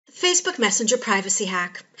Facebook Messenger privacy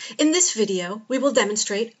hack. In this video, we will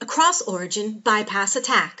demonstrate a cross-origin bypass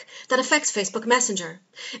attack that affects Facebook Messenger.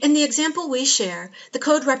 In the example we share, the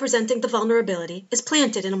code representing the vulnerability is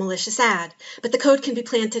planted in a malicious ad, but the code can be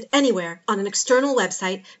planted anywhere on an external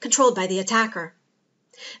website controlled by the attacker.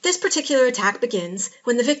 This particular attack begins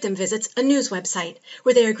when the victim visits a news website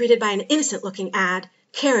where they are greeted by an innocent-looking ad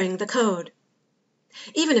carrying the code.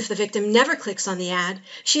 Even if the victim never clicks on the ad,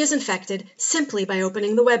 she is infected simply by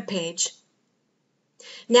opening the web page.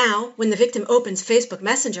 Now, when the victim opens Facebook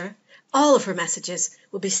Messenger, all of her messages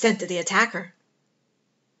will be sent to the attacker.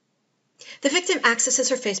 The victim accesses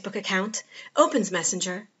her Facebook account, opens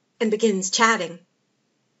Messenger, and begins chatting.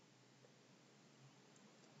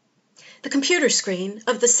 The computer screen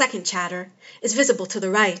of the second chatter is visible to the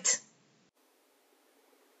right.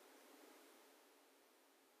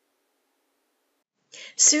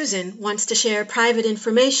 Susan wants to share private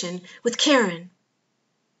information with Karen.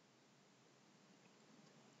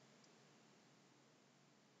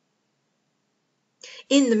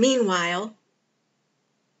 In the meanwhile,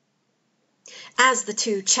 as the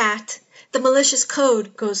two chat, the malicious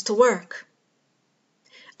code goes to work.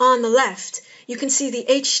 On the left, you can see the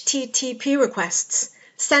HTTP requests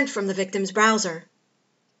sent from the victim's browser.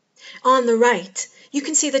 On the right, you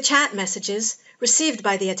can see the chat messages received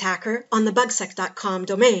by the attacker on the bugsec.com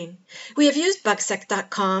domain. We have used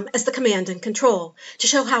bugsec.com as the command and control to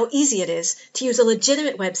show how easy it is to use a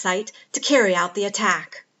legitimate website to carry out the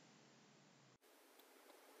attack.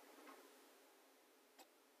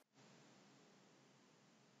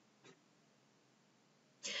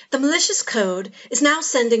 The malicious code is now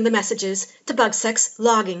sending the messages to bugsec's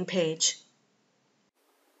logging page.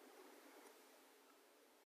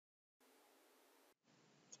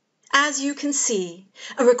 As you can see,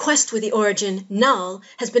 a request with the origin null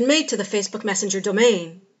has been made to the Facebook Messenger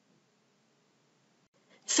domain.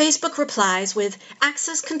 Facebook replies with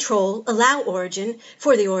access control allow origin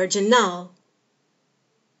for the origin null.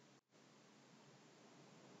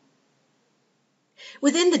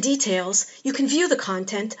 Within the details, you can view the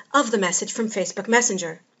content of the message from Facebook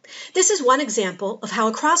Messenger. This is one example of how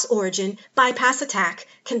a cross-origin bypass attack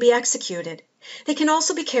can be executed. They can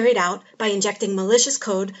also be carried out by injecting malicious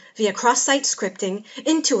code via cross-site scripting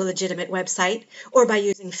into a legitimate website, or by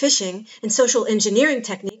using phishing and social engineering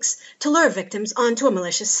techniques to lure victims onto a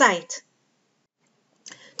malicious site.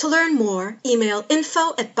 To learn more, email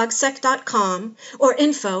info@bugsec.com or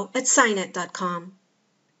info@cynet.com.